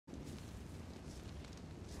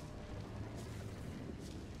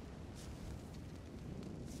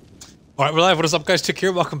Alright, we're live. What is up, guys? Tick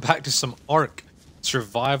here. Welcome back to some Ark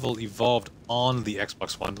Survival Evolved on the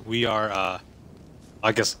Xbox One. We are,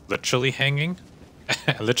 I guess, literally hanging.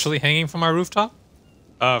 Literally hanging from our rooftop.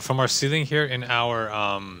 From our ceiling here in our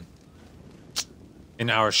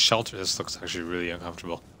shelter. This looks actually really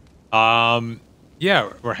uncomfortable.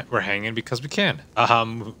 Yeah, we're hanging because we can.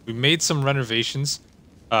 We made some renovations.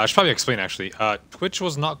 I should probably explain, actually. Twitch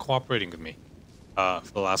was not cooperating with me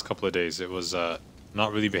for the last couple of days. It was,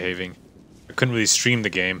 not really behaving. I couldn't really stream the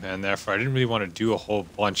game, and therefore I didn't really want to do a whole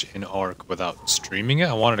bunch in Ark without streaming it.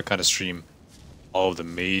 I wanted to kind of stream all of the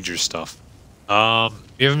major stuff. We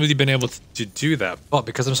haven't really been able to do that, but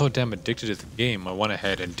because I'm so damn addicted to the game, I went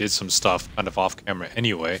ahead and did some stuff kind of off camera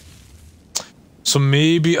anyway. So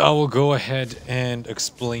maybe I will go ahead and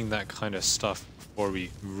explain that kind of stuff before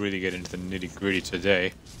we really get into the nitty-gritty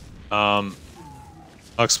today. I'll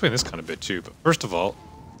explain this kind of bit too, but first of all,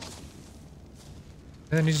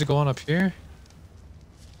 that needs to go on up here.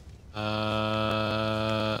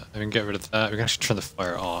 I can get rid of that. We can actually turn the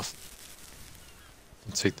fire off.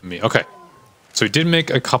 And take the meat. Okay. So we did make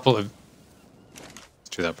a couple of... Let's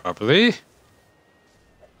do that properly.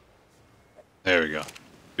 There we go.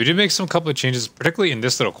 We did make some couple of changes, particularly in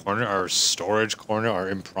this little corner, our storage corner, our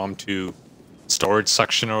impromptu storage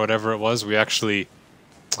section or whatever it was. We actually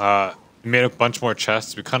made a bunch more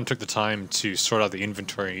chests. We kind of took the time to sort out the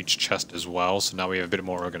inventory in each chest as well, so now we have a bit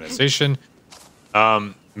more organization.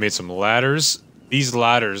 Made some ladders. These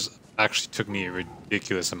ladders actually took me a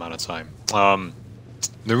ridiculous amount of time.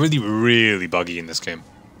 They're really, really buggy in this game.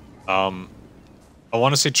 I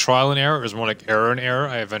want to say trial and error. It was more like error and error.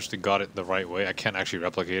 I eventually got it the right way. I can't actually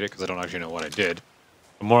replicate it because I don't actually know what I did.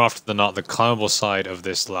 But more often than not, the climbable side of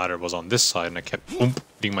this ladder was on this side, and I kept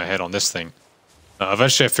hitting my head on this thing.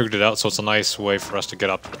 Eventually I figured it out, so it's a nice way for us to get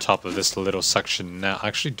up to the top of this little section now. I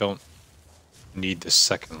actually don't need this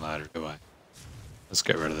second ladder, do I? Let's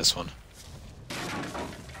get rid of this one.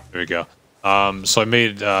 There we go. So I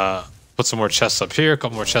made, put some more chests up here, a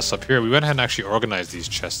couple more chests up here. We went ahead and actually organized these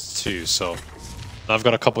chests too, so I've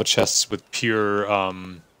got a couple of chests with pure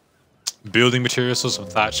building materials, so some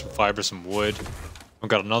thatch, some fiber, some wood. I've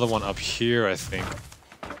got another one up here, I think,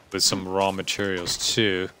 with some raw materials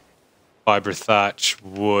too. Fiber, thatch,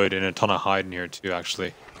 wood, and a ton of hide in here too,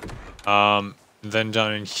 actually. Then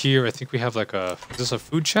down in here, I think we have like a... Is this a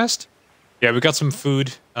food chest? Yeah, we got some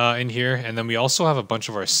food in here, and then we also have a bunch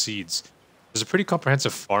of our seeds. There's a pretty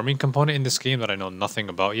comprehensive farming component in this game that I know nothing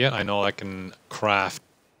about yet. I know I can craft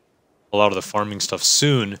a lot of the farming stuff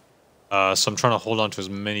soon, so I'm trying to hold on to as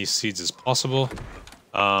many seeds as possible.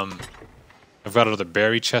 I've got another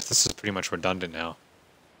berry chest. This is pretty much redundant now.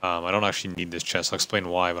 I don't actually need this chest. I'll explain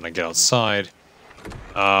why when I get outside.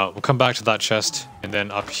 We'll come back to that chest. And then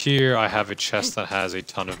up here, I have a chest that has a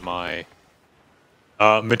ton of my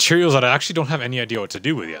materials that I actually don't have any idea what to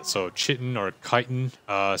do with yet. So chitin or chitin,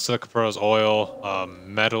 silica pearls, oil,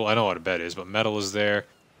 metal. I know what a bed is, but metal is there.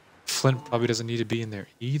 Flint probably doesn't need to be in there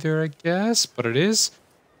either, I guess, but it is.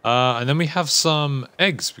 And then we have some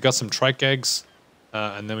eggs. We got some trike eggs.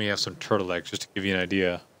 And then we have some turtle eggs, just to give you an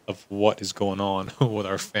idea of what is going on with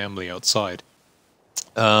our family outside.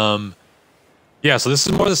 Yeah, so this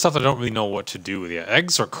is more of the stuff I don't really know what to do with yet.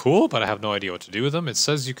 Eggs are cool, but I have no idea what to do with them. It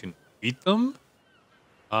says you can eat them,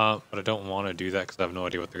 but I don't want to do that because I have no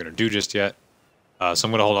idea what they're going to do just yet. So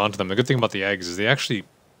I'm going to hold on to them. The good thing about the eggs is they actually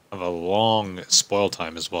have a long spoil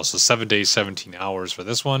time as well. So 7 days, 17 hours for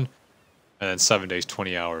this one, and then 7 days,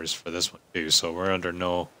 20 hours for this one too. So we're under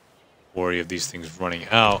no worry of these things running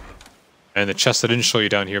out. And the chest I didn't show you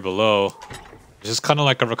down here below is just kind of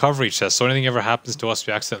like a recovery chest. So anything ever happens to us,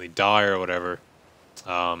 we accidentally die or whatever.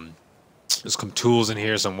 There's some tools in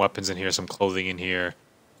here, some weapons in here, some clothing in here,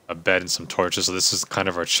 a bed and some torches. So this is kind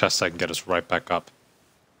of our chest that can get us right back up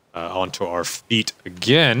onto our feet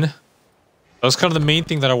again. That was kind of the main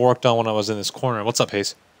thing that I worked on when I was in this corner. What's up,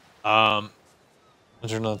 Hayes? Yeah.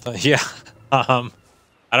 I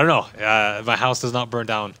don't know. My house does not burn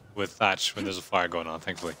down with thatch when there's a fire going on,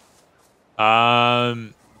 thankfully. Yeah,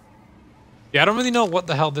 I don't really know what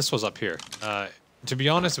the hell this was up here. To be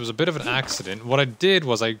honest, it was a bit of an accident. What I did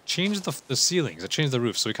was I changed the ceilings. I changed the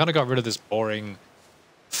roof. So we kind of got rid of this boring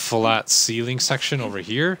flat ceiling section over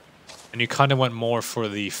here. And you kind of went more for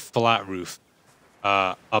the flat roof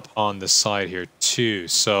up on the side here too.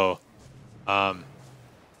 So I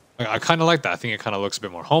kind of like that. I think it kind of looks a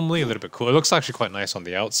bit more homely, a little bit cool. It looks actually quite nice on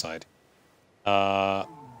the outside.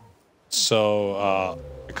 So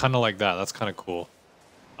I kind of like that. That's kind of cool.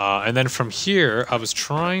 And then from here, I was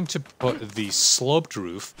trying to put the sloped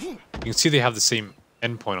roof. You can see they have the same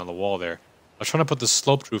endpoint on the wall there. I was trying to put the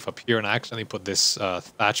sloped roof up here, and I accidentally put this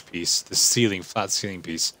thatch piece, this ceiling, flat ceiling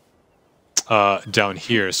piece, down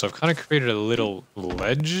here. So I've kind of created a little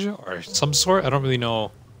ledge or some sort. I don't really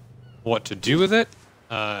know what to do with it.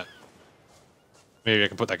 Maybe I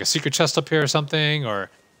can put like a secret chest up here or something, or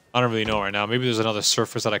I don't really know right now. Maybe there's another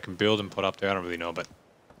surface that I can build and put up there. I don't really know, but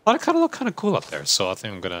a lot of kind of look kind of cool up there. So I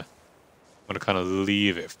think I'm gonna kind of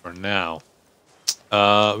leave it for now.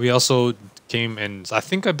 We also came and I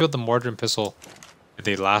think I built the mortar and pestle in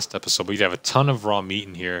the last episode. We have a ton of raw meat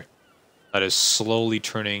in here that is slowly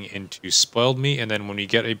turning into spoiled meat, and then when we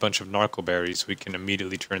get a bunch of narco berries, we can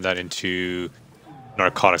immediately turn that into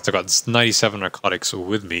narcotics. I got 97 narcotics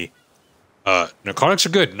with me. Narcotics are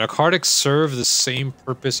good. Narcotics serve the same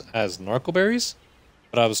purpose as narco berries,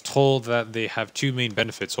 but I was told that they have two main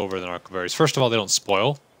benefits over the narco berries. First of all, they don't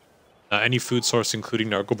spoil. Any food source, including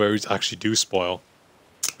narco berries, actually do spoil.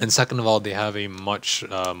 And second of all, they have a much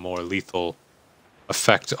more lethal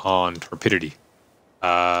effect on torpidity.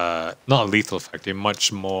 Not a lethal effect, a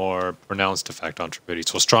much more pronounced effect on torpidity.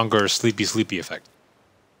 So a stronger sleepy effect.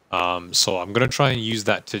 So I'm going to try and use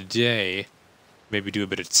that today. Maybe do a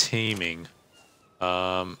bit of taming.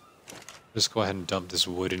 Just go ahead and dump this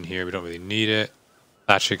wood in here. We don't really need it.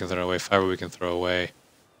 Thatch we can throw away. Fiber we can throw away.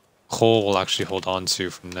 Coal we'll actually hold on to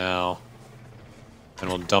from now. And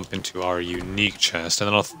we'll dump into our unique chest. And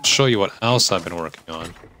then I'll show you what else I've been working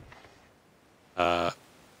on.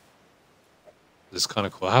 This is kind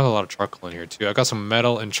of cool. I have a lot of charcoal in here too. I got some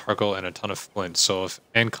metal and charcoal and a ton of flint.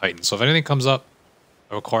 And chitin. So if anything comes up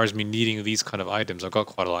that requires me needing these kind of items, I've got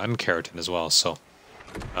quite a lot. And keratin as well. So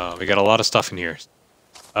we got a lot of stuff in here.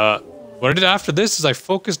 What I did after this is I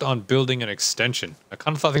focused on building an extension. I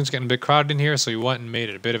kind of thought things were getting a bit crowded in here, so we went and made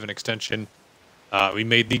it a bit of an extension. We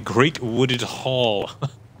made the Great Wooded Hall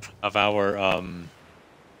of our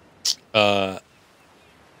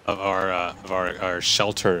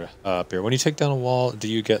shelter up here. When you take down a wall, do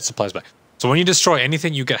you get supplies back? So when you destroy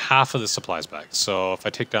anything, you get half of the supplies back. So if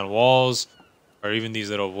I take down walls, or even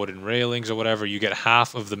these little wooden railings or whatever, you get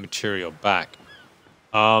half of the material back.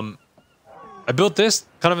 I built this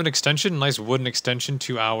kind of an extension, nice wooden extension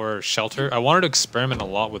to our shelter. I wanted to experiment a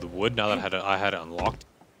lot with wood now that I had it unlocked.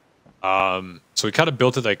 So we kind of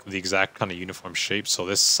built it like the exact kind of uniform shape. So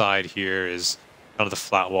this side here is kind of the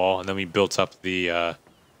flat wall, and then we built up the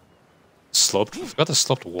sloped. I forgot the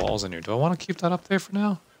sloped walls in here. Do I want to keep that up there for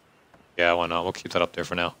now? Yeah, why not? We'll keep that up there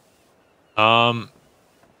for now. And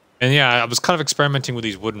yeah, I was kind of experimenting with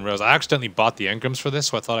these wooden rails. I accidentally bought the engrams for this,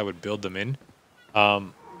 so I thought I would build them in.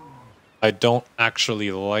 I don't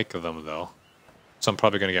actually like them, though. So I'm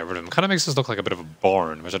probably going to get rid of them. Kind of makes this look like a bit of a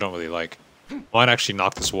barn, which I don't really like. Might actually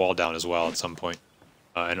knock this wall down as well at some point.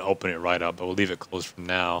 And open it right up, but we'll leave it closed for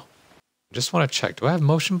now. I just want to check. Do I have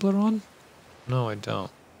motion blur on? No, I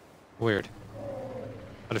don't. Weird.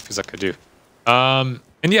 But it feels like I do.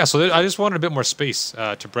 And yeah, so I just wanted a bit more space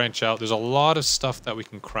to branch out. There's a lot of stuff that we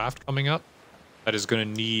can craft coming up that is going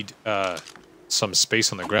to need some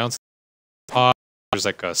space on the ground. There's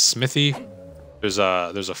like a smithy. There's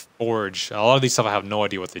a forge. A lot of these stuff I have no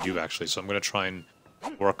idea what they do actually, so I'm going to try and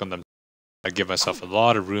work on them. I give myself a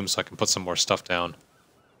lot of room so I can put some more stuff down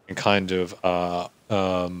and kind of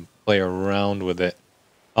play around with it.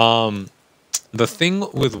 The thing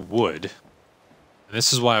with wood, and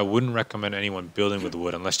this is why I wouldn't recommend anyone building with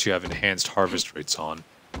wood unless you have enhanced harvest rates on,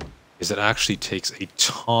 is it actually takes a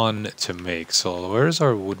ton to make. So where's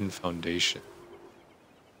our wooden foundation?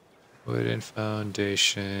 Wooden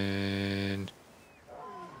foundation.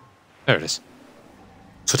 There it is.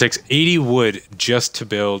 So it takes 80 wood just to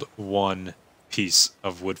build one piece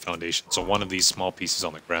of wood foundation. So one of these small pieces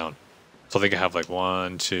on the ground. So they can have like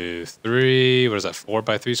 1, 2, 3. What is that? 4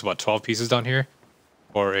 by 3. So about 12 pieces down here.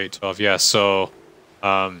 4, 8, 12. Yeah. So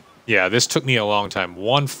yeah, this took me a long time.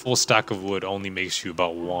 One full stack of wood only makes you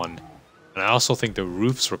about 1. And I also think the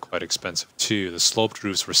roofs were quite expensive too. The sloped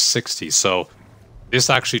roofs were 60. So this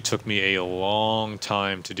actually took me a long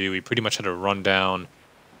time to do. We pretty much had to run down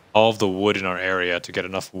all of the wood in our area to get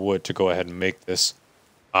enough wood to go ahead and make this.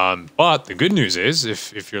 But the good news is,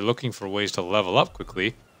 if you're looking for ways to level up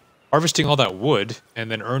quickly, harvesting all that wood and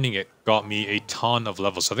then earning it got me a ton of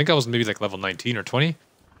levels. So I think I was maybe like level 19 or 20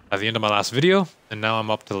 at the end of my last video, and now I'm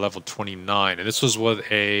up to level 29. And this was with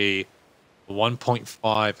a 1.5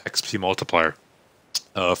 XP multiplier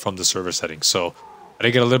from the server settings. So I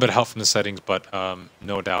did get a little bit of help from the settings, but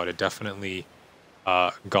no doubt it definitely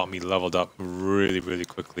got me leveled up really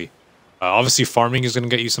quickly. Obviously, farming is going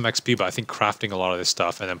to get you some XP, but I think crafting a lot of this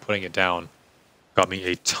stuff and then putting it down got me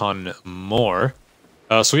a ton more.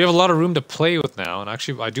 So we have a lot of room to play with now, and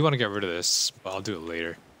actually I do want to get rid of this, but I'll do it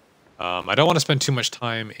later. I don't want to spend too much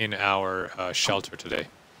time in our shelter today.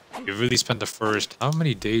 We've really spent the first... How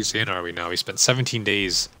many days in are we now? We spent 17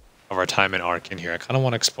 days of our time in Ark in here. I kind of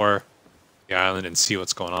want to explore the island and see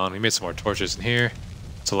what's going on. We made some more torches in here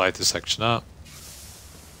to light this section up.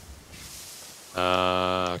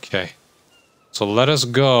 Okay. So let us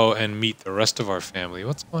go and meet the rest of our family.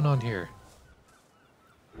 What's going on here?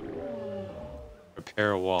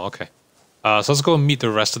 Repair a wall. Okay. So let's go and meet the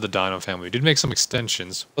rest of the Dino family. We did make some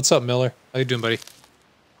extensions. What's up, Miller? How you doing, buddy?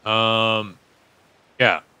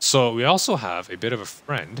 Yeah. So we also have a bit of a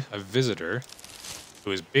friend, a visitor,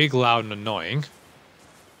 who is big, loud, and annoying. And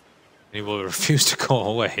he will refuse to go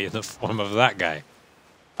away in the form of that guy.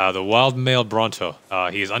 The wild male Bronto.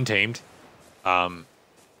 He is untamed.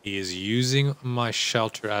 He is using my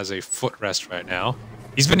shelter as a footrest right now.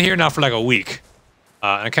 He's been here now for like a week.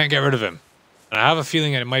 And I can't get rid of him. And I have a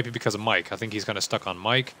feeling that it might be because of Mike. I think he's kind of stuck on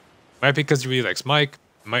Mike. It might be because he really likes Mike.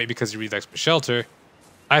 It might be because he really likes my shelter.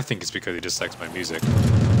 I think it's because he dislikes my music.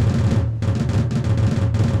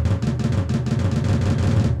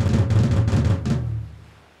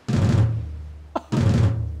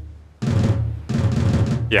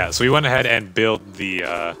 Yeah, so we went ahead and built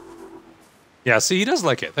the... Yeah, see, he does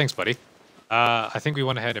like it. Thanks, buddy. I think we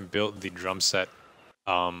went ahead and built the drum set.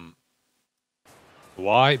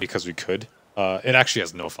 Why? Because we could. It actually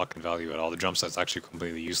has no fucking value at all. The drum set's actually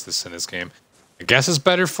completely useless in this game. I guess it's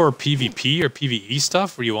better for PvP or PvE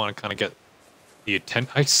stuff where you want to kind of get the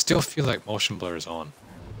attention. I still feel like motion blur is on.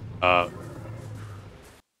 I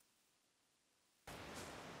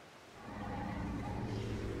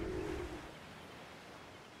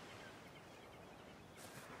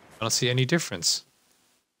don't see any difference.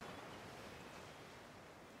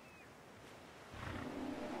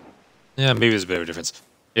 Yeah, maybe there's a bit of a difference.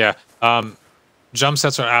 Yeah, jump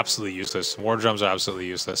sets are absolutely useless. War drums are absolutely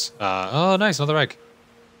useless. Oh, nice, another egg.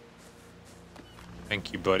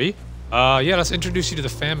 Thank you, buddy. Yeah, let's introduce you to the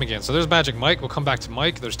fam again. So there's Magic Mike. We'll come back to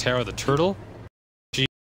Mike. There's Tara the turtle. She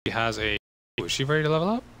has a... Oh, is she ready to level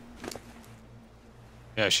up?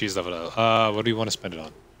 Yeah, she's leveled up. What do you want to spend it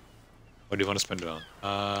on? What do you want to spend it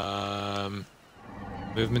on?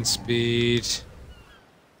 Movement speed...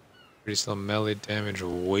 Pretty slow melee damage,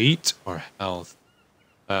 weight, or health?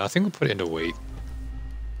 I think we'll put it into weight.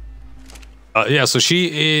 Yeah, so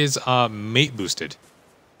she is mate boosted.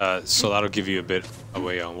 So that'll give you a bit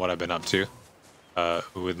away on what I've been up to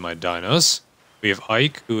with my dinos. We have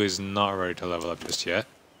Ike, who is not ready to level up just yet.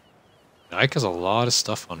 And Ike has a lot of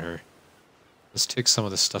stuff on her. Let's take some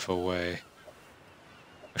of this stuff away.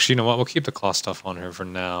 Actually, you know what? We'll keep the claw stuff on her for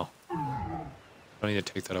now. Don't need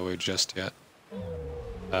to take that away just yet.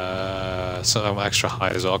 Some extra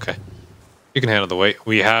hide as well. Okay. You can handle the weight.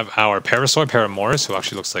 We have our Parasaur, Paramoris, who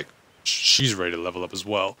actually looks like she's ready to level up as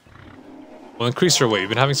well. We'll increase her weight. We've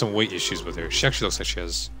been having some weight issues with her. She actually looks like she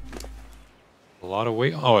has a lot of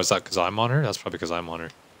weight. Oh, is that because I'm on her? That's probably because I'm on her.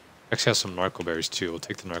 Actually has some narco berries too. We'll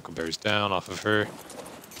take the narco berries down off of her.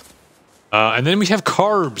 And then we have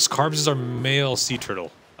Carbs. Carbs is our male sea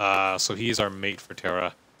turtle. So he is our mate for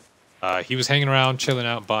Terra. He was hanging around, chilling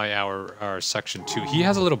out by our section 2. He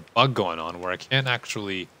has a little bug going on where I can't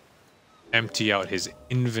actually empty out his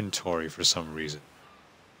inventory for some reason.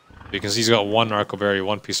 Because he's got one narcoberry,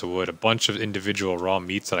 one piece of wood, a bunch of individual raw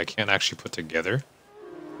meats that I can't actually put together.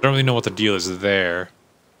 I don't really know what the deal is there,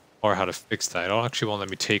 or how to fix that. It don't actually won't let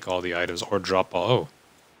me take all the items or drop all... Oh.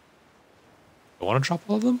 I want to drop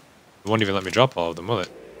all of them? It won't even let me drop all of them, will it?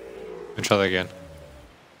 Let me try that again.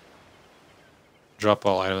 Drop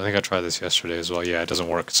all items. I think I tried this yesterday as well. Yeah, it doesn't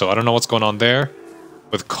work. So I don't know what's going on there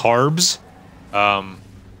with Carbs.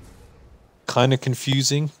 Kind of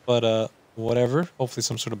confusing, but whatever. Hopefully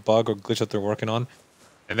some sort of bug or glitch that they're working on.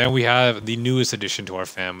 And then we have the newest addition to our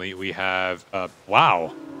family. We have,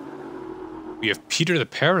 wow. We have Peter the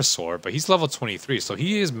Parasaur, but he's level 23, so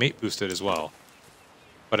he is mate boosted as well.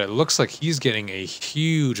 But it looks like he's getting a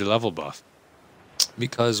huge level buff.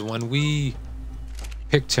 Because when we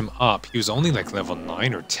picked him up, he was only like level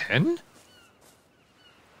 9 or 10?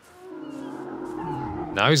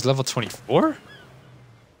 Now he's level 24?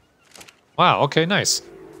 Wow, okay, nice.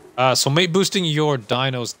 So mate boosting your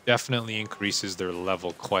dinos definitely increases their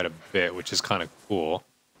level quite a bit, which is kind of cool.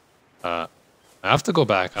 I have to go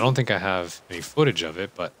back. I don't think I have any footage of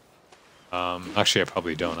it, but... actually, I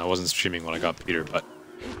probably don't. I wasn't streaming when I got Peter, but...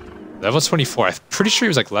 Level 24. I'm pretty sure he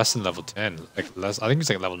was like less than level 10. Like less. I think he was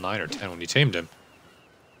like level 9 or 10 when you tamed him.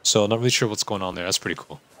 So not really sure what's going on there. That's pretty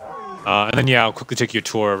cool. And then yeah, I'll quickly take you a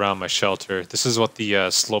tour around my shelter. This is what the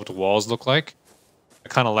sloped walls look like. I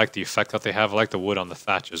kind of like the effect that they have. I like the wood on the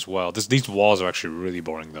thatch as well. These walls are actually really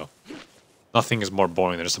boring though. Nothing is more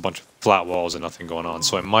boring than just a bunch of flat walls and nothing going on.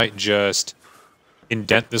 So I might just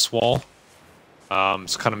indent this wall.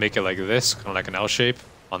 So kind of make it like this, kind of like an L shape.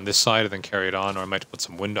 on this side and then carry it on, or I might put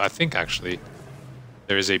some window. I think actually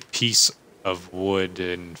there is a piece of wood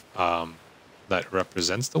in, that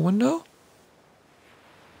represents the window.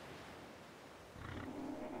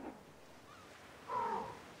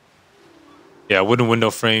 Yeah, wooden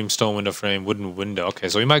window frame, stone window frame, wooden window. Okay,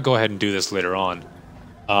 so we might go ahead and do this later on.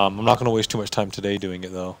 I'm not going to waste too much time today doing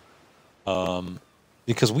it, though.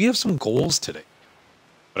 Because we have some goals today.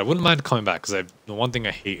 But I wouldn't mind coming back, because the one thing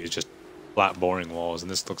I hate is just flat, boring walls, and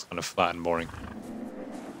this looks kind of flat and boring.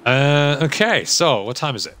 Okay, so what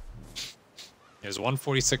time is it? It's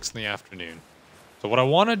 1:46 in the afternoon. So what I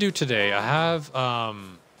want to do today, I have...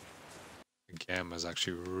 Gamma is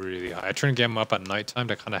actually really high. I turn gamma up at nighttime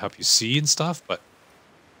to kind of help you see and stuff, but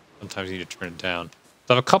sometimes you need to turn it down.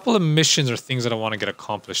 So I have a couple of missions or things that I want to get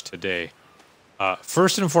accomplished today.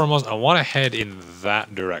 First and foremost, I want to head in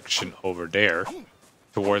that direction over there,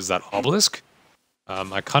 towards that obelisk.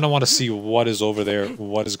 I kind of want to see what is over there,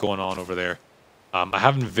 what is going on over there. I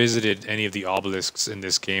haven't visited any of the obelisks in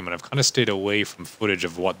this game, and I've kind of stayed away from footage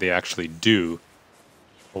of what they actually do,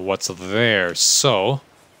 or what's there, so...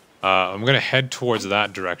 I'm going to head towards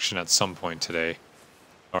that direction at some point today.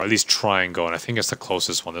 Or at least try and go, and I think it's the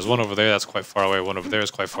closest one. There's one over there that's quite far away, one over there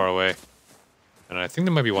is quite far away. And I think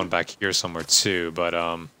there might be one back here somewhere too, but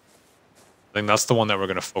I think that's the one that we're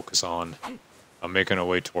going to focus on making our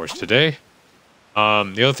way towards today.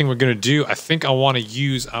 The other thing we're going to do, I think I want to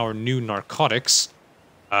use our new narcotics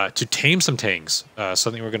to tame some tangs.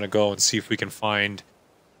 Something we're going to go and see if we can find,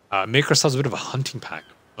 make ourselves a bit of a hunting pack.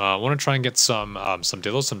 I want to try and get some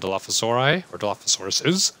dillos, some Dilophosauri, or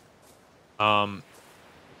Dilophosauruses.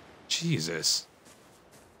 Jesus.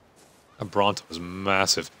 That Bronto is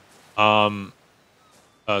massive. Some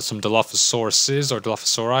Dilophosauruses or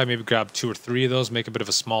Dilophosauri, maybe grab 2 or 3 of those, make a bit of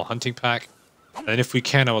a small hunting pack. And if we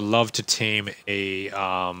can, I would love to tame a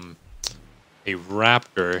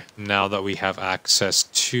raptor now that we have access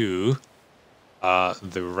to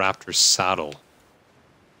the raptor saddle,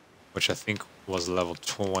 which I think was level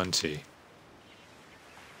 20.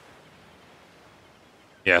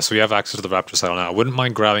 Yeah, so we have access to the raptor saddle now. I wouldn't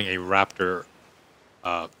mind grabbing a raptor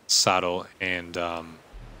saddle and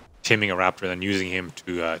taming a raptor and then using him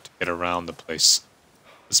to get around the place.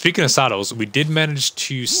 Speaking of saddles, we did manage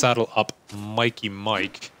to saddle up Mikey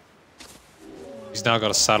Mike. He's now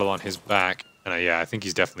got a saddle on his back. And yeah, I think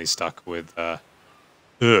he's definitely stuck with...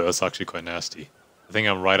 that's actually quite nasty. I think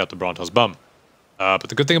I'm right up the Bronto's bum. But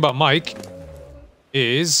the good thing about Mike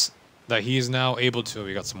is that he is now able to...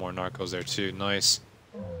 We got some more narcos there too. Nice.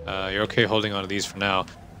 You're okay holding on to these for now.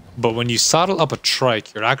 But when you saddle up a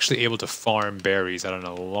trike, you're actually able to farm berries at an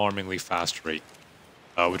alarmingly fast rate.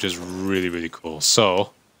 Which is really, really cool.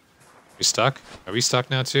 So, we stuck? Are we stuck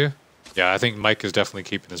now too? Yeah, I think Mike is definitely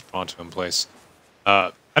keeping his Bronto in place.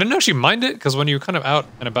 I didn't actually mind it, because when you're kind of out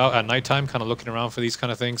and about at nighttime, kind of looking around for these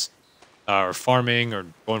kind of things, or farming, or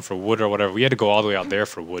going for wood or whatever, we had to go all the way out there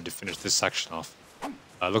for wood to finish this section off.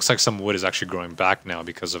 Looks like some wood is actually growing back now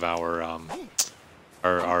because of our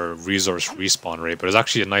resource respawn rate, but it's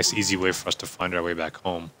actually a nice, easy way for us to find our way back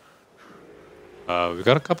home. We've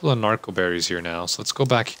got a couple of narco berries here now, so let's go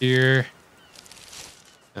back here.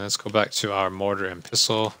 And let's go back to our mortar and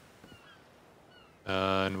pestle.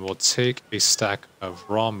 And we'll take a stack of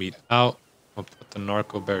raw meat out. We'll put the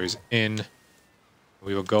narco berries in.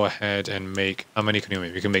 We will go ahead and make... How many can we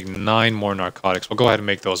make? We can make 9 more narcotics. We'll go ahead and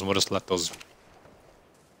make those, and we'll just let those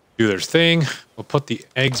do their thing. We'll put the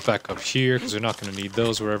eggs back up here, because we're not going to need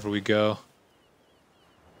those wherever we go.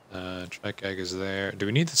 Trike egg is there. Do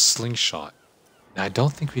we need the slingshot? I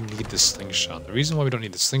don't think we need the slingshot. The reason why we don't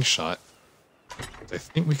need the slingshot is I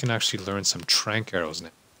think we can actually learn some trank arrows now.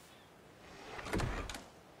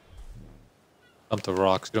 Dump the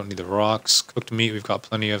rocks. We don't need the rocks. Cooked meat we've got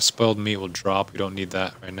plenty of. Spoiled meat will drop. We don't need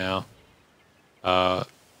that right now.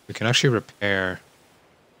 We can actually repair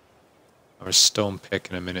our stone pick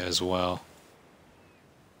in a minute as well.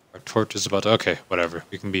 Our torch is about to... Okay, whatever.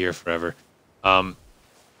 We can be here forever.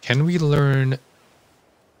 Can we learn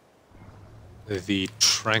the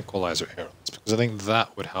tranquilizer arrows? Because I think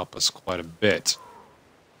that would help us quite a bit.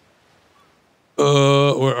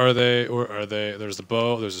 Where are they? Where are they? There's the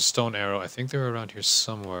bow, there's a stone arrow. I think they were around here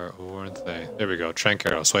somewhere, weren't they? There we go, trank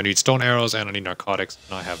arrow. So I need stone arrows and I need narcotics,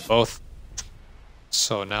 and I have both.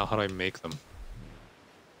 So now how do I make them?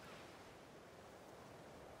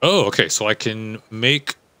 Oh, okay, so I can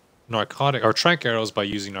make narcotic or trank arrows by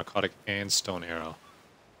using narcotic and stone arrow.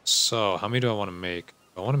 So how many do I want to make?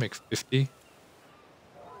 I want to make 50.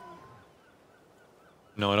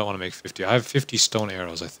 No, I don't want to make 50. I have 50 stone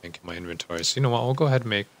arrows, I think, in my inventory. So you know what? We'll go ahead and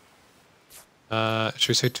make... should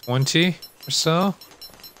we say 20 or so?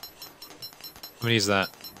 How many is that?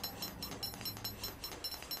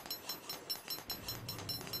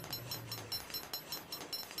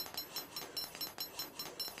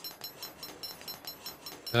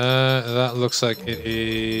 That looks like it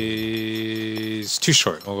is too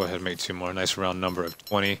short. We'll go ahead and make 2 more. Nice round number of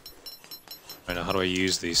 20. Right now, how do I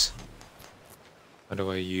use these? How do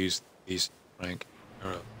I use these rank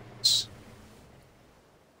arrows?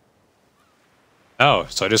 Oh,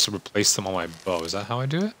 so I just replace them on my bow. Is that how I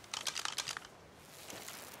do it?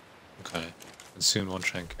 Okay. Consume 1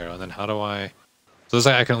 trank arrow. And then how do I... So this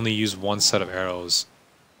like I can only use 1 set of arrows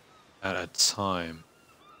at a time.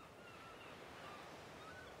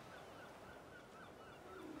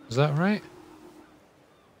 Is that right?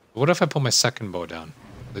 What if I put my second bow down?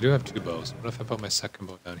 I do have 2 bows. What if I put my second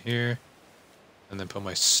bow down here? And then put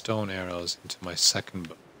my stone arrows into my second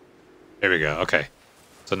bow. There we go. Okay.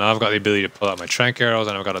 So now I've got the ability to pull out my trank arrows,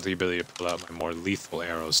 and I've got the ability to pull out my more lethal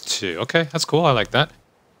arrows too. Okay, that's cool. I like that.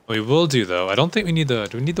 What we will do though, I don't think we need the...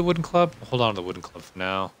 Do we need the wooden club? Hold on to the wooden club for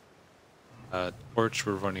now. Torch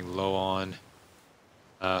we're running low on.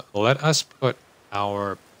 Let us put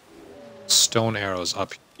our stone arrows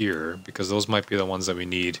up here, because those might be the ones that we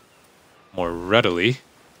need more readily.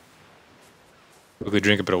 Quickly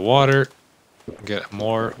drink a bit of water. Get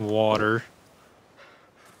more water.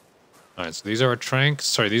 Alright, so these are our tranks.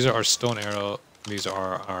 Sorry, these are our stone arrow. These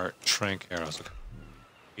are our trank arrows. Okay.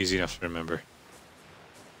 Easy enough to remember.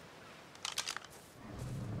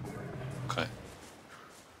 Okay.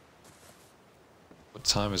 What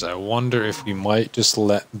time is it? I wonder if we might just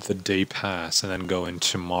let the day pass and then go in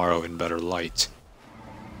tomorrow in better light.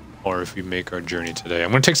 Or if we make our journey today.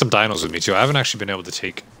 I'm going to take some dinos with me too. I haven't actually been able to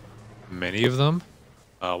take many of them.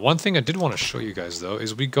 One thing I did want to show you guys though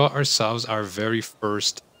is we got ourselves our very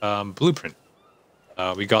first blueprint.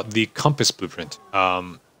 We got the compass blueprint.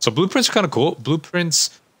 So blueprints are kind of cool.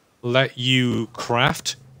 Blueprints let you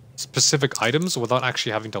craft specific items without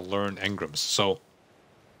actually having to learn engrams. So,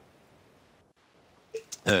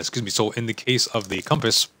 excuse me. So in the case of the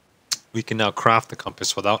compass, we can now craft the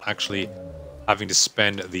compass without actually having to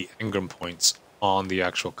spend the engram points on the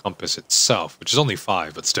actual compass itself, which is only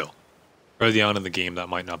 5, but still. Early on in the game, that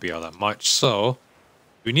might not be all that much. So,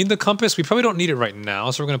 we need the compass. We probably don't need it right now,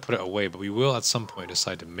 so we're going to put it away, but we will at some point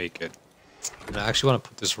decide to make it. And I actually want to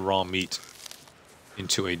put this raw meat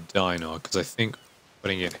into a dino, because I think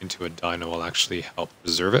putting it into a dino will actually help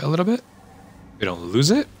preserve it a little bit. We don't lose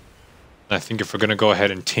it. And I think if we're going to go ahead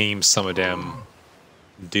and tame some of them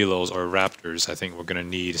Delos or raptors, I think we're going to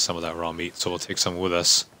need some of that raw meat, so we'll take some with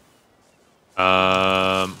us.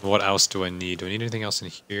 What else do I need? Do I need anything else in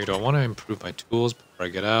here? Do I want to improve my tools before I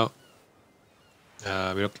get out? We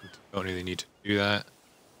don't really need to do that.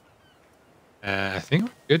 I think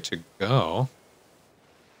we're good to go.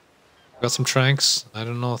 Got some tranks. I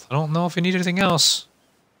don't know if we need anything else.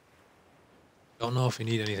 Don't know if we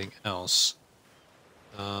need anything else.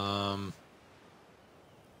 I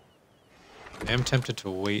am tempted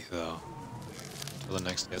to wait though until the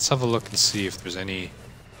next day. Let's have a look and see if there's any.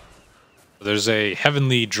 There's a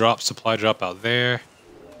heavenly drop, supply drop out there.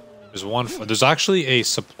 There's one. There's actually a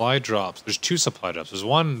supply drop. There's 2 supply drops. There's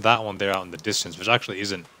that one there out in the distance, which actually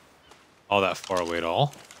isn't all that far away at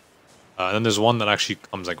all. And then there's one that actually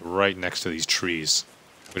comes like right next to these trees,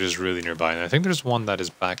 which is really nearby. And I think there's one that is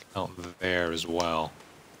back out there as well.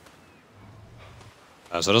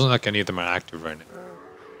 So it doesn't look like any of them are active right now.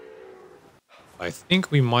 I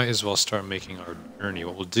think we might as well start making our journey.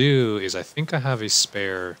 What we'll do is I think I have a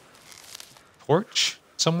spare torch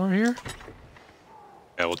somewhere here.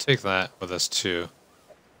 Yeah, we'll take that with us too.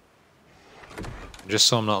 Just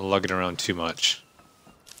so I'm not lugging around too much.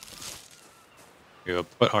 We will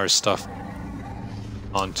put our stuff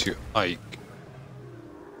onto Ike.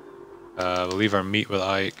 We'll leave our meat with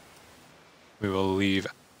Ike. We will leave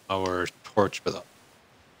our torch with Ike.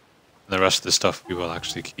 And the rest of the stuff we will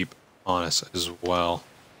actually keep on us as well.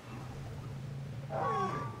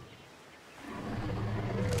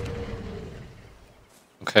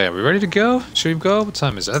 Okay, are we ready to go? Should we go? What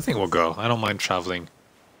time is it? I think we'll go. I don't mind traveling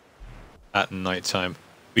at nighttime.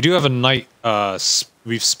 We do have a night,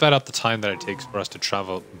 we've sped up the time that it takes for us to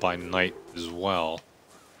travel by night as well.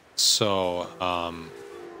 So,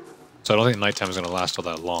 so I don't think nighttime is going to last all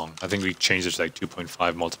that long. I think we changed it to like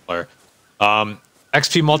 2.5 multiplier.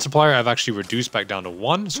 XP multiplier I've actually reduced back down to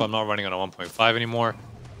 1, so I'm not running on a 1.5 anymore.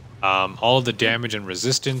 All of the damage and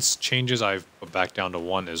resistance changes I've put back down to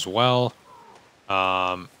 1 as well.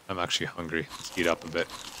 I'm actually hungry. Let's eat up a bit.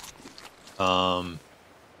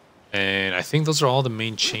 And I think those are all the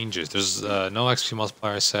main changes. There's no XP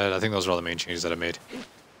multiplier I said. I think those are all the main changes that I made.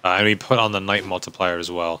 And we put on the night multiplier as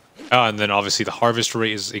well. And then obviously the harvest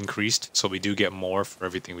rate is increased, so we do get more for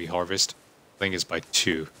everything we harvest. I think it's by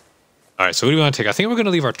 2. Alright, so what do we want to take? I think we're going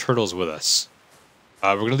to leave our turtles with us.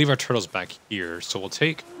 We're going to leave our turtles back here. So we'll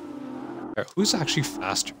take Alright, who's actually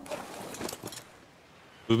faster?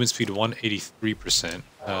 Movement speed 183%.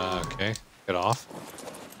 Okay, get off.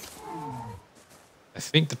 I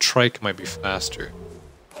think the trike might be faster.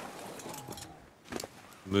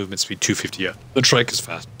 Movement speed 250, yeah. The trike is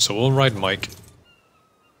faster. So we'll ride Mike.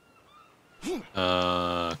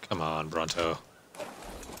 Come on, Bronto.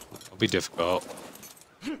 Don't be difficult.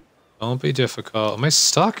 Don't be difficult. Am I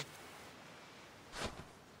stuck?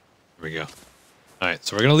 Here we go. Alright,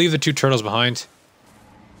 so we're gonna leave the two turtles behind.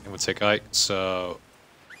 And we'll take Ike, so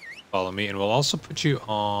follow me. And we'll also put you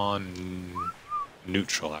on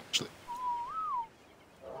neutral, actually.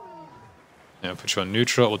 Yeah, put you on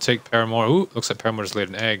neutral. We'll take Paramore. Ooh, looks like Paramore's laid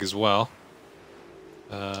an egg as well.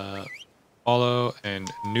 Follow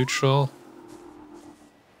and neutral.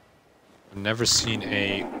 I've never seen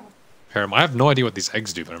a Paramore. I have no idea what these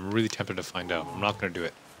eggs do, but I'm really tempted to find out. I'm not going to do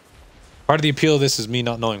it. Part of the appeal of this is me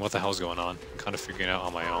not knowing what the hell's going on. I'm kind of figuring it out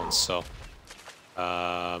on my own, so...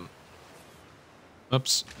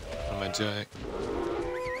 oops. What am I doing?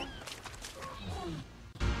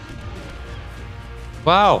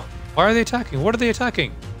 Wow! Why are they attacking? What are they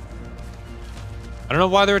attacking? I don't know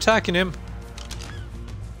why they're attacking him.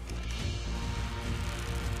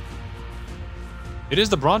 It is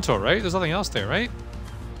the Bronto, right? There's nothing else there, right?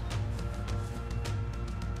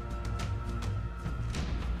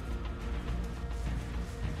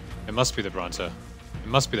 It must be the Bronto. It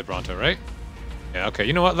must be the Bronto, right? Yeah, okay.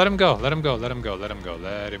 You know what? Let him go. Let him go. Let him go. Let him go.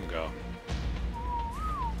 Let him go.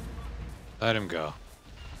 Let him go.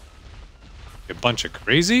 A bunch of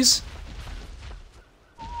crazies?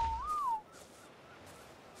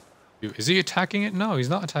 Is he attacking it? No, he's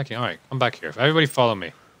not attacking. Alright, come back here. Everybody follow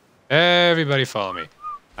me. Everybody follow me.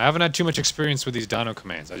 I haven't had too much experience with these dino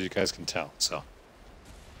commands, as you guys can tell, so.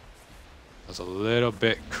 That's a little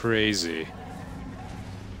bit crazy.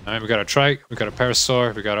 Alright, we got our trike, we got our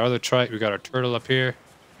parasaur, we got our other trike, we got our turtle up here.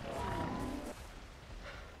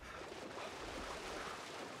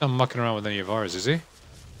 He's not mucking around with any of ours, is he?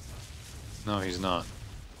 No, he's not.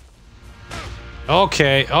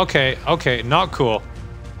 Okay, okay, okay, not cool.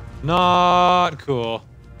 Not cool.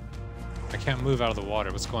 I can't move out of the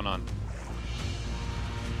water. What's going on?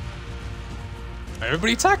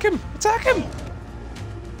 Everybody attack him! Attack him!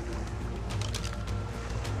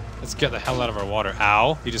 Let's get the hell out of our water.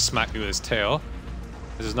 Ow. He just smacked me with his tail.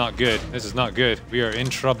 This is not good. This is not good. We are in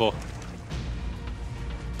trouble.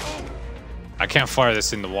 I can't fire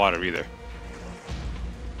this in the water either.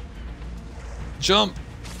 Jump!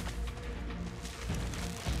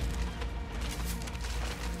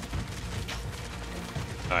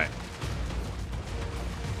 Alright.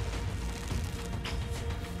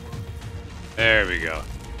 There we go.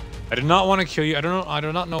 I did not want to kill you. I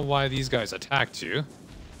do not know why these guys attacked you.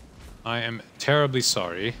 I am terribly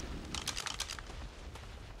sorry.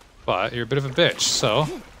 But you're a bit of a bitch, so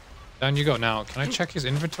down you go. Now, can I check his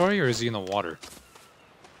inventory or is he in the water?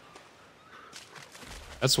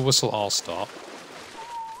 Let's whistle all stop.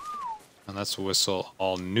 And let's whistle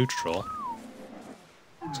all neutral.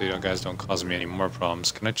 So you guys don't cause me any more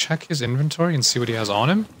problems. Can I check his inventory and see what he has on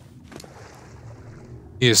him?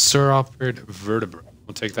 He is sauropod vertebra.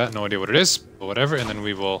 We'll take that. No idea what it is, but whatever. And then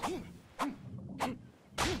we will...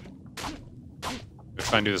 We'll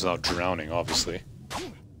try and do this without drowning, obviously.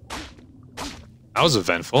 That was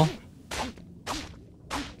eventful.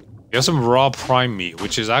 We have some raw prime meat,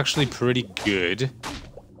 which is actually pretty good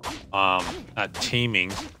at taming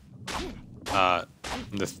the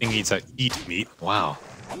thingies that eat meat. Wow.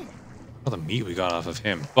 All the meat we got off of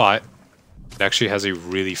him. But it actually has a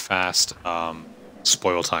really fast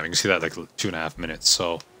spoil time. You can see that like 2.5 minutes.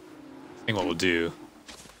 So I think what we'll do...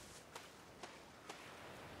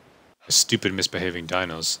 Stupid misbehaving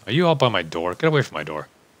dinos. Are you all by my door? Get away from my door.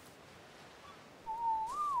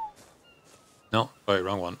 No, wait,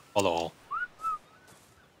 wrong one. Follow all.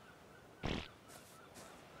 Are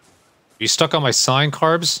you stuck on my sign,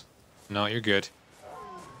 Carbs? No, you're good.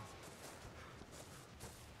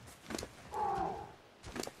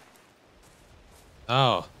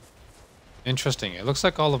 Oh. Interesting. It looks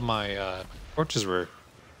like all of my torches were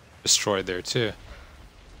destroyed there, too.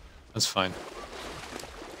 That's fine.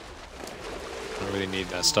 I don't really need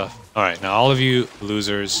that stuff. Alright, now all of you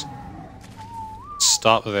losers,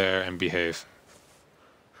 stop there and behave.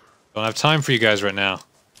 Don't have time for you guys right now.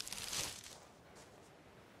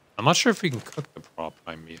 I'm not sure if we can cook the raw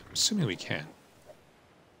prime meat. I'm assuming we can.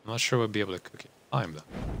 I'm not sure we'll be able to cook it in time, though.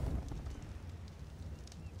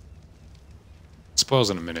 Spoils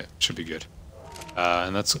in a minute. Should be good.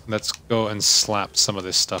 And let's go and slap some of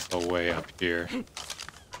this stuff away up here.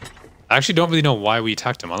 I actually don't really know why we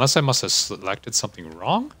attacked him, unless I must have selected something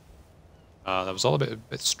wrong. That was all a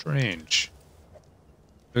bit strange.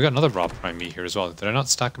 We got another raw prime meat here as well. Did I not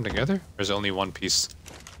stack them together? Or is it only one piece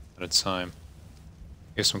at a time?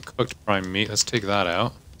 Here's some cooked prime meat. Let's take that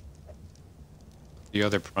out. Put the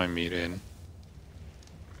other prime meat in.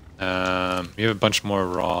 We have a bunch more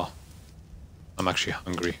raw. I'm actually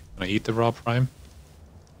hungry. Can I eat the raw prime?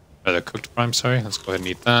 Or the cooked prime, sorry. Let's go ahead and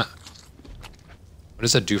eat that. What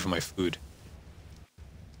does that do for my food?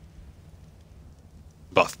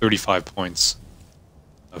 About 35 points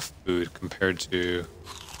of food compared to...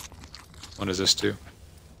 What does this do?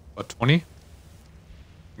 About 20?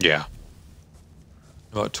 Yeah.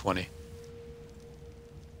 About 20.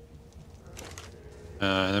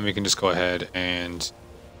 And then we can just go ahead and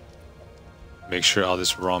make sure all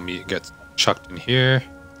this raw meat gets chucked in here.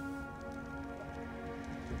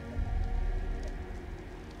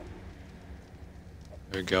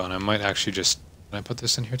 There we go. And I might actually just... Can I put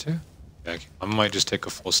this in here too? Yeah, I might just take a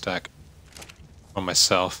full stack for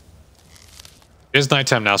myself. It is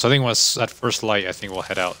nighttime now, so I think once at first light, I think we'll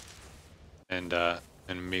head out and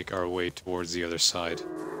make our way towards the other side.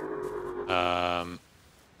 Can't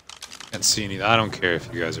see any. I don't care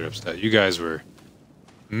if you guys are upset. You guys were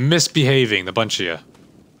misbehaving, the bunch of you.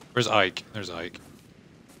 Where's Ike? There's Ike.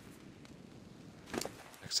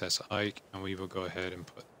 Excess Ike, and we will go ahead and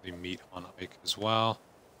put the meat on Ike as well.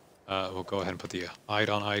 We'll go ahead and put the hide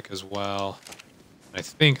on Ike as well. And I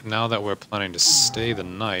think now that we're planning to stay the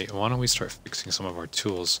night, why don't we start fixing some of our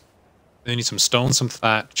tools? We need some stone, some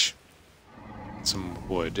thatch, and some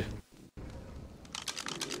wood. Do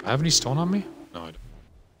I have any stone on me? No, I don't.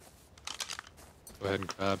 Go ahead and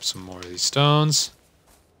grab some more of these stones.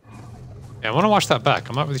 Yeah, I want to watch that back.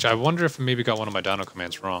 I'm not really sure. I wonder if I maybe got one of my dino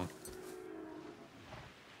commands wrong.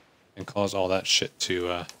 And cause all that shit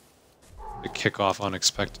to kick off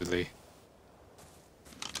unexpectedly.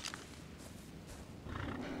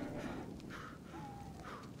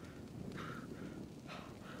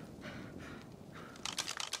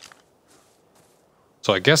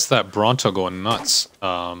 So I guess that Bronto going nuts.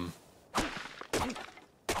 Do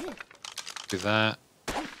that.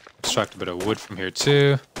 Extract a bit of wood from here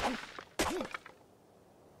too.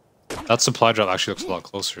 That supply drop actually looks a lot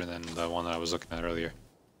closer than the one that I was looking at earlier.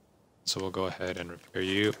 So we'll go ahead and repair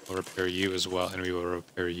you. We'll repair you as well, and we will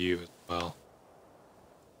repair you as well.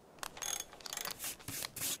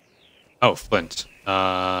 Oh, flint.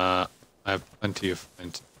 I have plenty of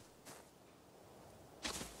flint.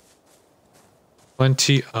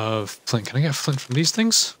 Plenty of flint. Can I get flint from these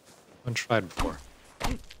things? I haven't tried before.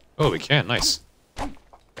 Oh, we can. Nice.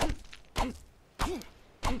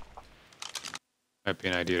 Might be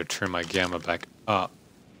an idea to turn my gamma back up.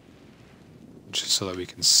 Just so that we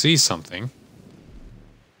can see something.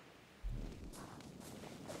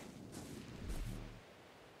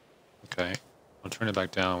 Okay. I'll turn it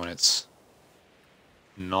back down when it's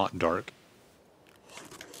not dark.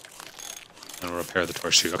 And we'll repair the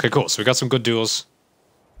torch too. Okay, cool. So we got some good duels.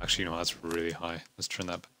 Actually, you know, that's really high. Let's turn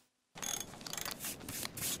that back.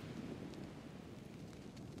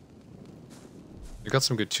 We got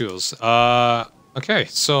some good tools. Okay,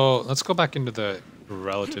 so let's go back into the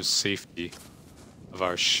relative safety of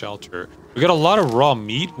our shelter. We got a lot of raw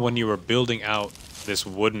meat when you were building out this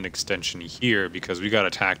wooden extension here because we got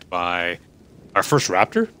attacked by our first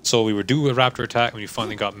raptor. So we were due a raptor attack and we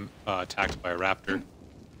finally got attacked by a raptor.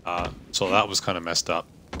 So that was kind of messed up.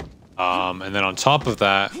 And then on top of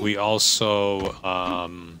that, we also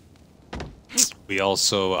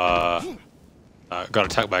got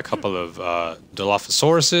attacked by a couple of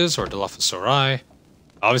Dilophosauruses or Dilophosauri.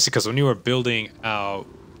 Obviously, because when you were building out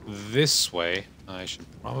this way, I should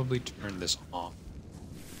probably turn this off.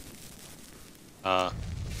 You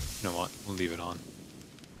know what? We'll leave it on.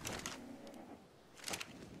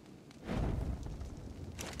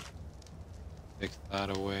 Take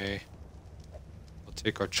that away. We'll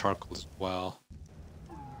take our charcoal as well.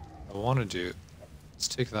 What I want to do, let's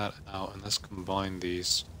take that out and let's combine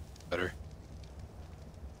these better.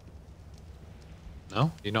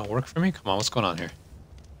 No? Did it not work for me? Come on, what's going on here?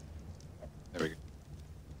 There we go.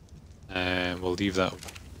 And we'll leave that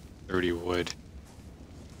 30 wood.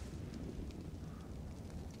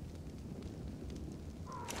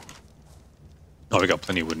 Oh, we got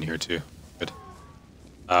plenty of wood in here too. Good.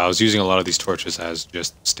 I was using a lot of these torches as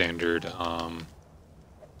just standard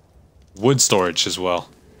wood storage as well.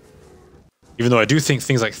 Even though I do think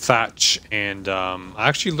things like thatch and I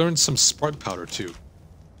actually learned some spark powder too,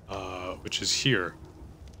 which is here.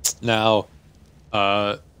 Now,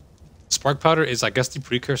 spark powder is, I guess, the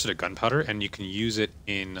precursor to gunpowder, and you can use it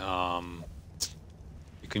in a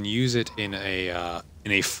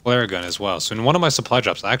flare gun as well. So in one of my supply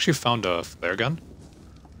drops, I actually found a flare gun.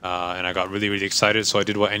 And I got really, really excited, so I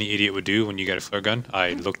did what any idiot would do when you get a flare gun.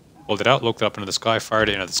 I pulled it out, looked up into the sky, fired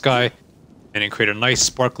it into the sky, and it created a nice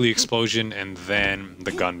sparkly explosion, and then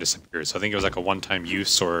the gun disappeared. So I think it was like a one-time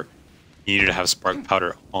use, or you needed to have spark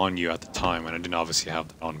powder on you at the time, and I didn't obviously have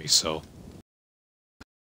that on me, so...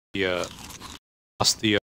 lost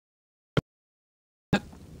the...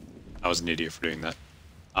 I was an idiot for doing that.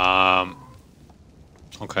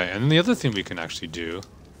 Okay, and then the other thing we can actually do...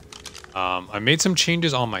 I made some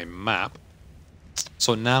changes on my map.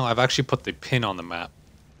 So now I've actually put the pin on the map,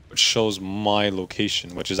 which shows my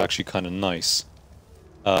location, which is actually kind of nice.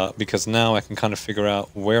 Because now I can kind of figure out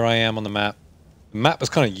where I am on the map. The map is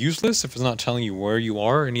kind of useless if it's not telling you where you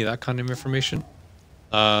are, any of that kind of information.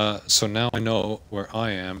 So now I know where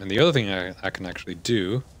I am. And the other thing I can actually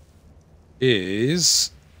do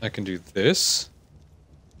is I can do this.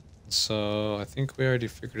 So I think we already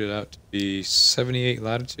figured it out to be 78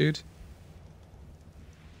 latitude.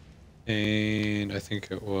 And I think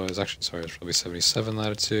it was, actually, sorry, it was probably 77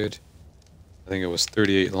 latitude. I think it was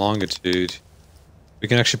 38 longitude. We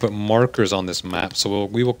can actually put markers on this map. So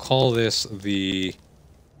we will call this the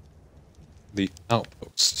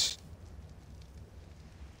outpost.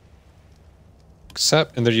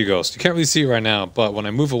 Except, and there you go. So you can't really see it right now, but when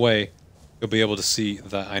I move away, you'll be able to see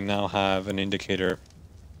that I now have an indicator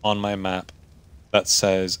on my map that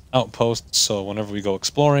says outpost. So whenever we go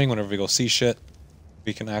exploring, whenever we go see shit,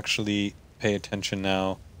 we can actually pay attention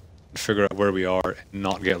now and figure out where we are and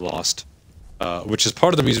not get lost. Which is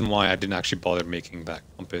part of the reason why I didn't actually bother making that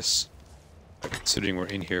compass. Considering we're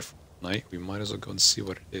in here for the night, we might as well go and see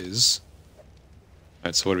what it is.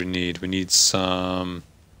 Alright, so what do we need? We need some...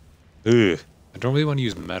 Ugh. I don't really want to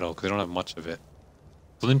use metal because I don't have much of it.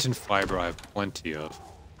 Flint and fiber I have plenty of.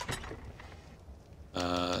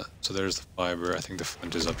 So there's the fiber. I think the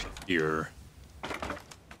flint is up here.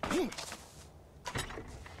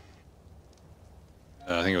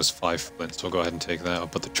 I think it was 5 flint, so we'll go ahead and take that. I'll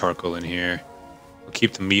put the charcoal in here. We'll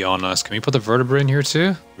keep the meat on us. Can we put the vertebrae in here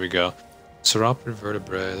too? Here we go. Sauropod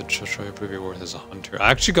vertebrae, the try to prove your worth as a hunter.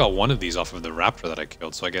 I actually got one of these off of the raptor that I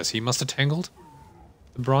killed, so I guess he must have tangled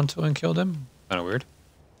the Bronto and killed him. Kind of weird.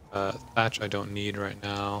 Thatch I don't need right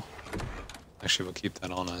now. Actually, we'll keep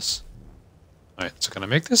that on us. Alright, so can I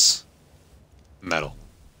make this? Metal.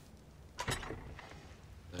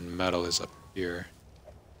 And metal is up here.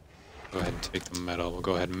 Go ahead and take the metal. We'll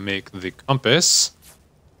go ahead and make the compass.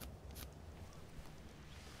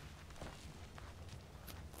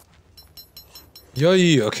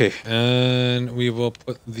 Yay! Okay, and we will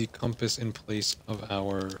put the compass in place of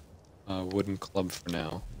our wooden club for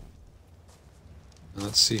now. And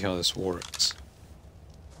let's see how this works.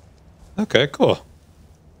 Okay, cool.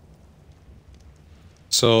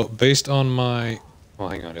 So, based on my... Oh,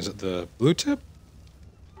 hang on. Is it the blue tip?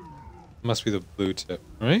 It must be the blue tip,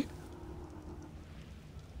 right?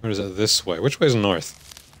 Or is it this way? Which way is north?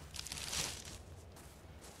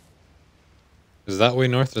 Is that way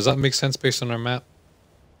north? Does that make sense based on our map?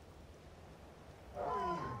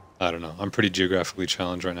 I don't know. I'm pretty geographically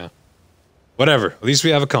challenged right now. Whatever. At least we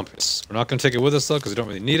have a compass. We're not going to take it with us, though, because we don't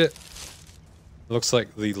really need it. Looks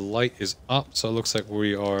like the light is up, so it looks like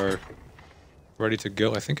we are ready to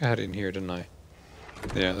go. I think I had it in here, didn't I?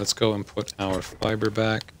 Yeah, let's go and put our fiber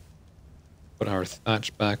back. Put our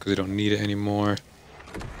thatch back, because we don't need it anymore.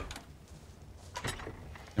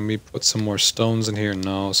 Can we put some more stones in here?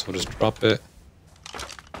 No, so we'll just drop it.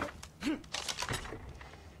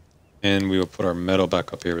 And we will put our metal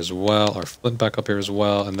back up here as well, our flint back up here as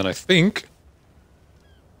well, and then I think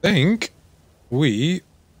we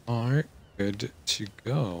are good to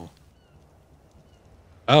go.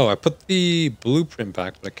 Oh, I put the blueprint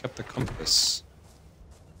back, but I kept the compass.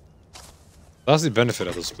 That's the benefit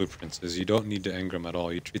of those blueprints, is you don't need to engram at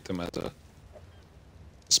all. You treat them as a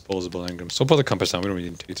disposable engram. So we'll put the compass down. We don't really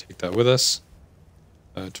need to take that with us.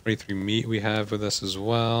 23 meat we have with us as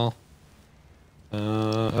well.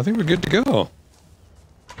 I think we're good to go.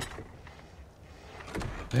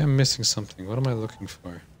 I am missing something. What am I looking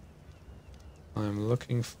for? I'm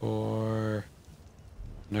looking for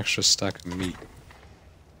an extra stack of meat.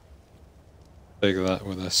 Take that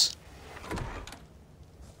with us.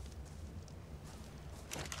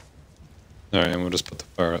 Alright, and we'll just put the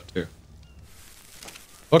fire out too.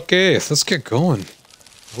 Okay, let's get going.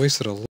 Wasted a lot.